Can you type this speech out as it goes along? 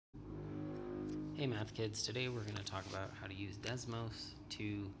Hey math kids, today we're going to talk about how to use Desmos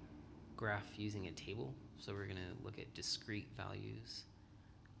to graph using a table. So we're going to look at discrete values.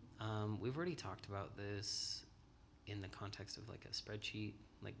 We've already talked about this in the context of like a spreadsheet,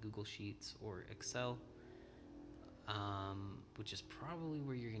 like Google Sheets or Excel, which is probably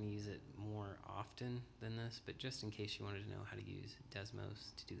where you're going to use it more often than this, but just in case you wanted to know how to use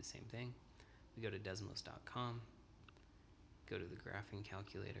Desmos to do the same thing, we go to desmos.com, go to the graphing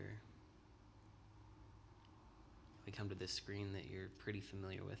calculator. We come to this screen that you're pretty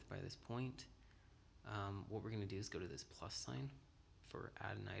familiar with by this point. What we're going to do is go to this plus sign for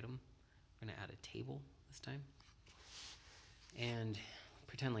add an item. We're going to add a table this time. And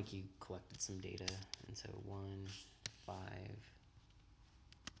pretend like you collected some data. And so 1, 5,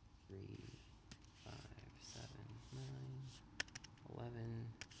 3, 5, 7, 9, 11, and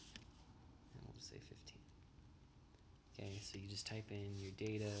we'll just say 15. Okay, so you just type in your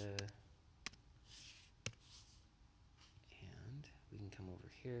data. We can come over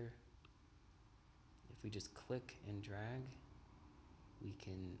here. If we just click and drag, we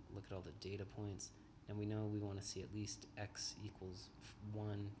can look at all the data points. And we know we want to see at least x equals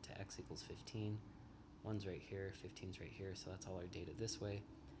 1 to x equals 15. 1's right here, 15's right here, so that's all our data this way.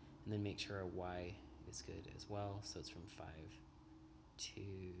 And then make sure our y is good as well. So it's from 5 to,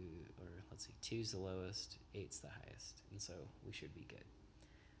 or let's see, 2's the lowest, 8's the highest. And so we should be good.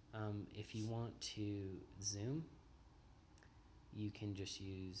 If you want to zoom, you can just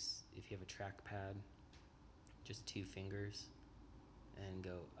use, if you have a trackpad, just 2 fingers and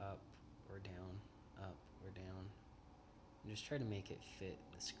go up or down, up or down. And just try to make it fit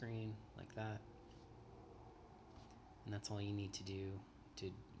the screen like that. And that's all you need to do to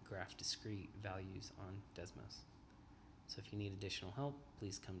graph discrete values on Desmos. So if you need additional help,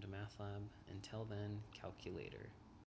 please come to Math Lab. Until then, calculator.